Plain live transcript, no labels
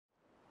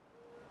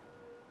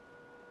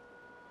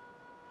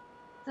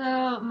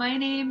So my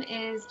name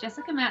is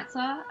Jessica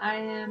Matsaw. I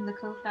am the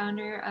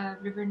co-founder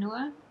of River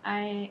Noah.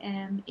 I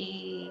am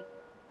a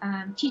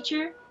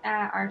teacher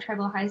at our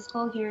tribal high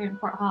school here in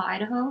Fort Hall,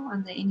 Idaho,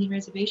 on the Indian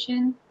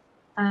Reservation.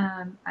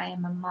 I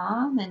am a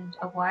mom and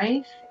a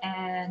wife,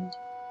 and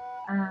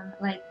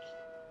like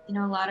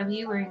a lot of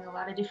you, wearing a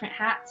lot of different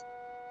hats.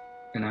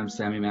 And I'm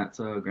Sammy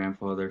Matsaw, a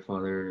grandfather,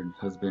 father, and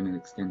husband, and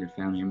extended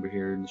family member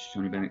here in the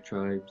Shoshone-Bannock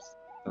tribes.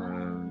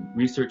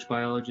 Research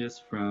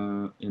biologist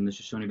in the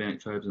Shoshone-Bannock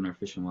tribes in our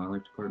Fish and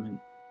Wildlife Department.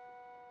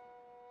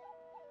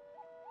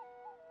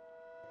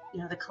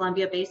 The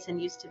Columbia Basin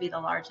used to be the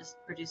largest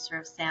producer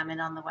of salmon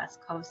on the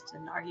West Coast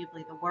and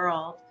arguably the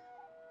world.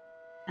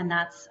 And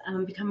that's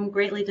become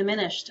greatly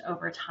diminished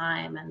over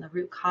time. And the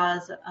root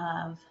cause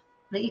of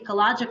the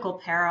ecological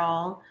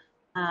peril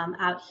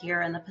out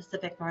here in the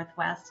Pacific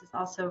Northwest is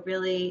also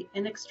really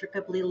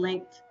inextricably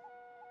linked to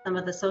some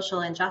of the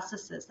social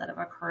injustices that have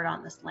occurred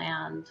on this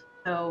land.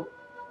 So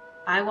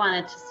I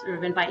wanted to sort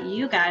of invite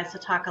you guys to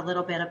talk a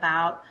little bit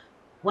about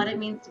what it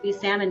means to be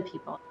salmon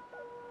people.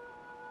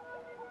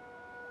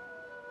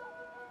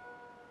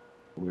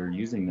 We're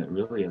using that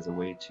really as a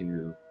way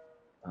to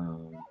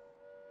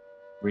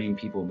bring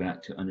people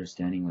back to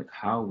understanding like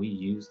how we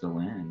use the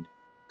land.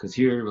 Because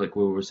here, like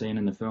what we're saying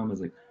in the film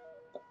is like,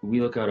 we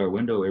look out our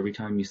window every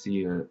time you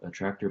see a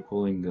tractor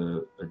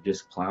pulling a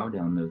disc plow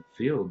down the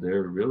field,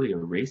 they're really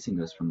erasing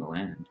us from the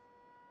land.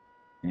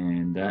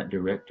 And that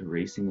direct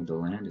erasing of the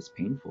land is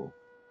painful.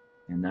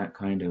 And that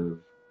kind of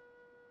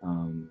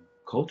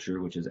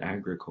culture, which is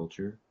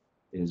agriculture,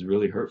 is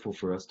really hurtful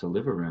for us to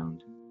live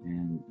around.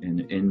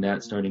 And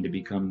that's starting to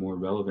become more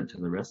relevant to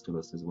the rest of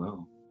us as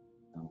well.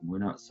 We're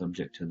not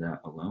subject to that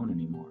alone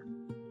anymore.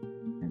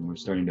 And we're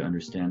starting to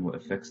understand what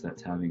effects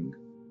that's having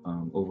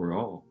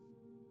overall.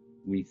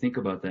 We think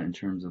about that in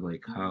terms of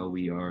like how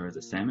we are as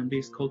a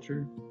salmon-based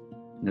culture.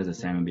 And as a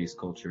salmon-based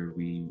culture,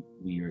 we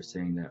are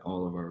saying that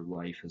all of our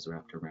life is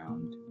wrapped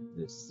around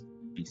this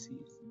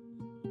species.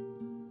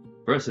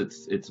 For us,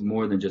 it's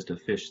more than just a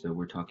fish, though.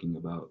 We're talking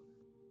about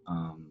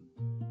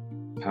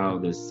how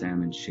this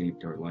salmon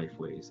shaped our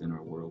lifeways and our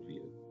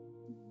worldview.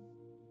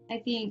 I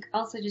think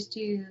also just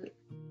to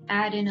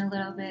add in a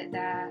little bit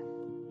that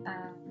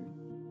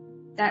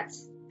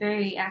that's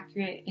very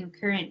accurate and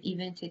current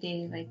even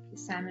today. Like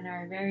salmon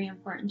are very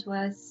important to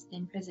us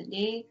in present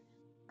day.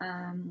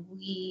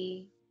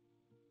 We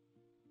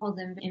hold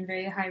them in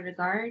very high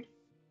regard,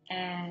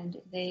 and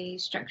they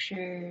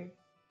structure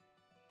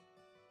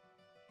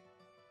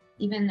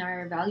even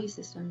our value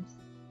systems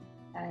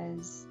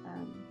as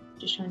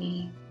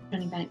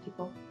Shoshone-Bannock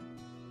people.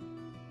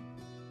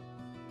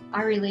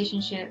 Our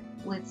relationship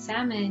with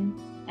salmon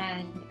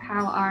and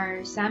how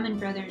our salmon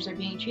brothers are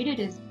being treated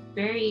is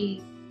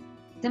very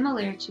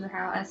similar to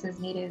how us as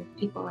Native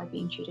people are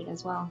being treated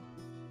as well.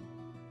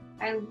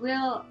 I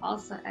will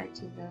also add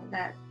to though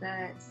that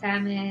the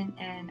salmon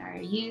and our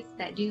youth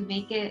that do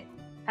make it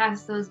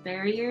past those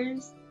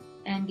barriers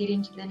and get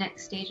into the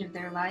next stage of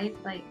their life,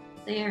 like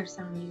they are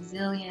some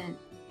resilient,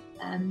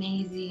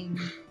 amazing,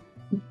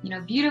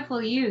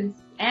 beautiful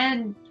youth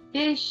and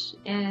fish.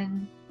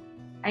 And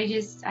I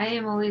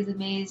am always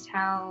amazed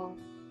how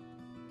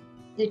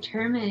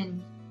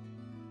determined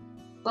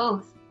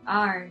both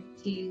are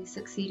to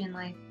succeed in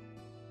life.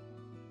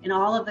 In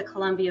all of the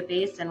Columbia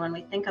Basin, when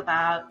we think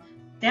about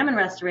salmon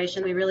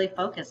restoration, we really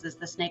focus is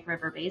the Snake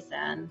River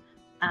Basin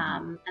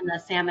and the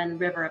Salmon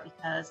River,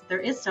 because there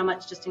is so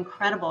much just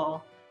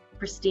incredible,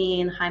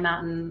 pristine, high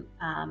mountain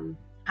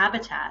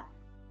habitat.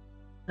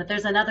 But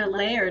there's another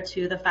layer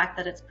to the fact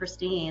that it's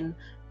pristine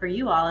for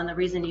you all, and the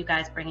reason you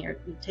guys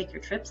take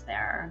your trips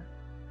there.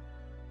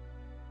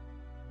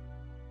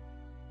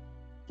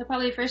 So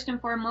probably first and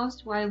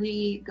foremost, why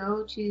we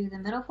go to the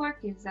Middle Fork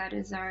is that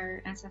is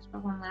our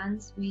ancestral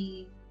homelands.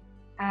 We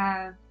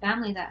have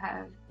family that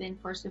have been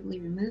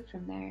forcibly removed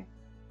from there.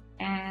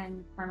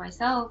 And for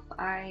myself,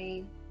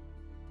 I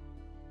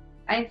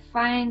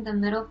find the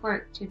Middle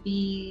Fork to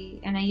be,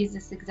 and I use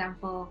this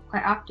example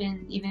quite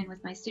often even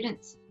with my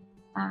students,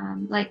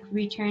 like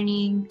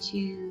returning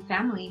to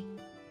family,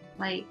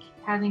 like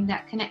having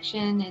that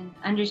connection and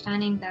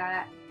understanding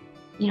that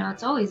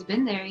it's always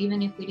been there,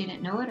 even if we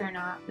didn't know it or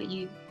not, but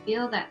you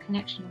feel that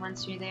connection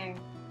once you're there.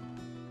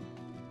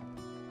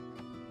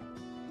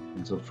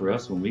 And so for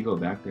us, when we go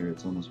back there,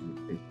 it's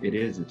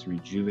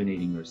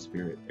rejuvenating our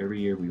spirit.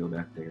 Every year we go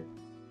back there.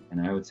 And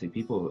I would say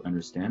people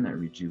understand that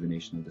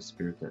rejuvenation of the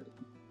spirit that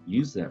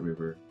use that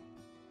river,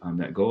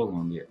 that go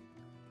along it.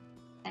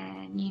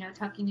 And,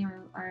 talking to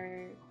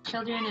our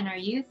children and our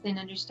youth and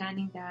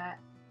understanding that,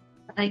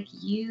 like,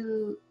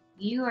 you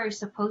are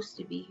supposed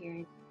to be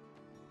here.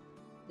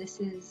 This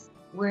is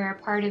where a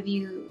part of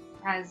you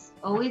has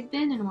always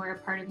been and where a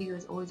part of you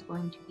is always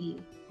going to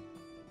be.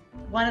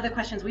 One of the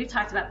questions we've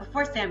talked about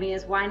before, Sammy,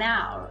 is why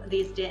now?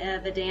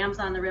 The dams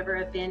on the river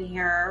have been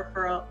here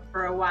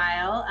for a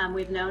while.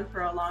 We've known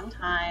for a long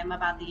time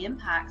about the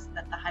impacts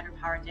that the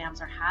hydropower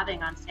dams are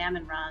having on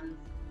salmon runs.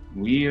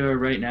 We are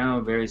right now,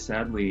 very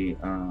sadly,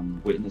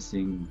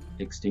 witnessing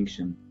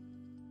extinction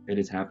It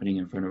is happening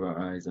in front of our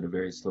eyes at a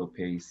very slow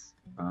pace,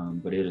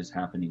 but it is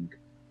happening.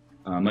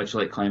 Much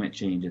like climate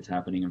change, it's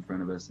happening in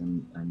front of us,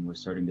 and we're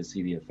starting to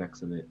see the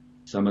effects of it.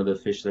 Some of the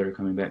fish that are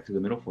coming back to the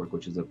Middle Fork,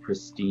 which is a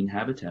pristine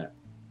habitat,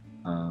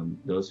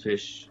 those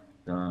fish,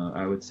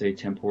 I would say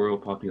temporal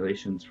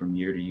populations from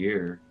year to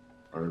year,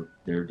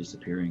 they're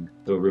disappearing.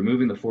 So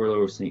removing the 4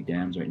 lower snake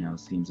dams right now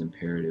seems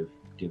imperative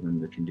given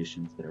the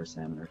conditions that our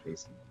salmon are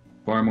facing.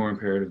 Far more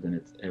imperative than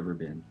it's ever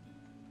been.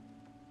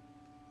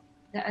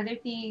 The other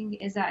thing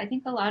is that I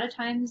think a lot of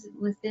times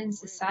within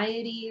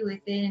society,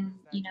 within,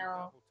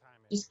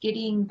 just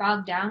getting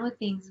bogged down with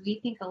things, we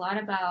think a lot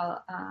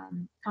about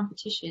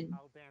competition.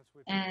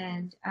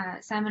 And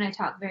Sam and I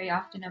talk very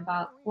often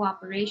about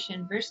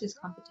cooperation versus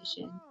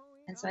competition.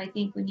 And so I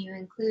think when you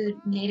include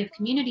Native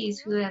communities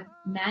who have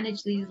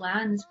managed these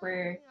lands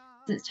for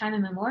since time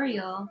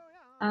immemorial,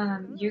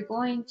 you're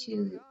going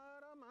to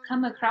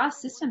come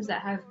across systems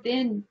that have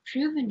been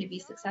proven to be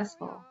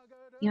successful.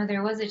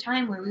 There was a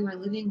time where we were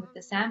living with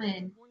the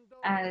salmon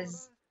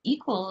as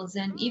equals,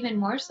 and even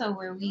more so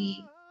where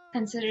we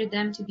considered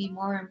them to be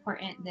more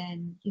important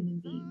than human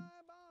beings.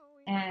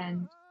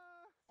 And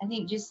I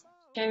think just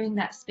sharing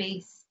that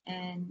space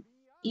and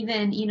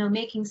even,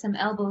 making some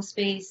elbow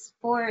space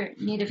for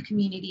Native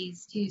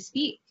communities to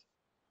speak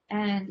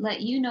and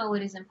let you know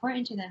what is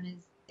important to them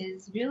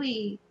is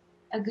really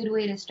a good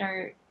way to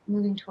start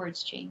moving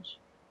towards change.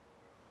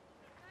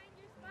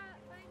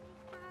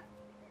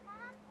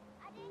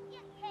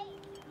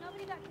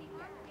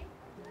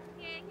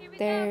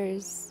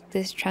 There's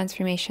this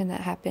transformation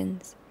that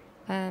happens,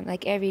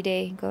 like every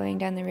day going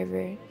down the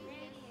river.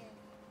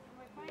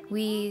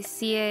 We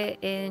see it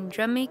in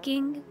drum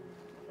making,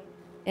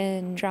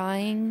 in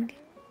drawing,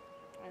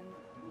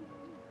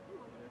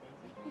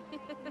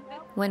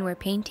 when we're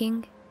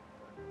painting,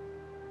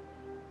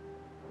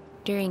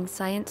 during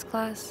science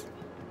class,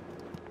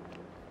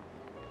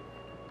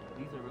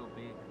 These are real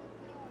big.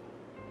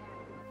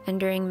 and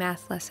during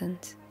math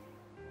lessons.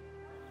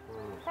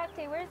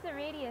 Tate, where's the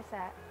radius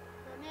at?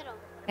 The middle.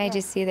 I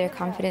just see their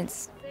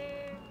confidence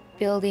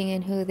building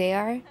in who they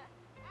are.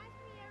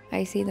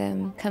 I see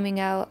them coming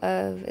out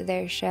of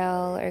their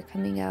shell or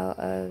coming out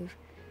of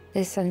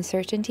this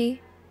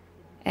uncertainty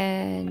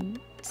and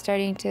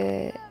starting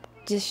to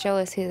just show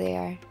us who they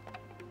are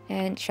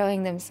and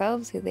showing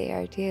themselves who they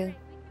are too.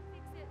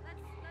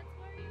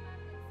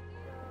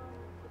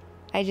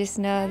 I just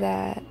know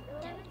that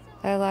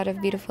a lot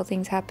of beautiful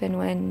things happen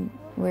when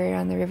we're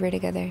on the river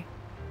together.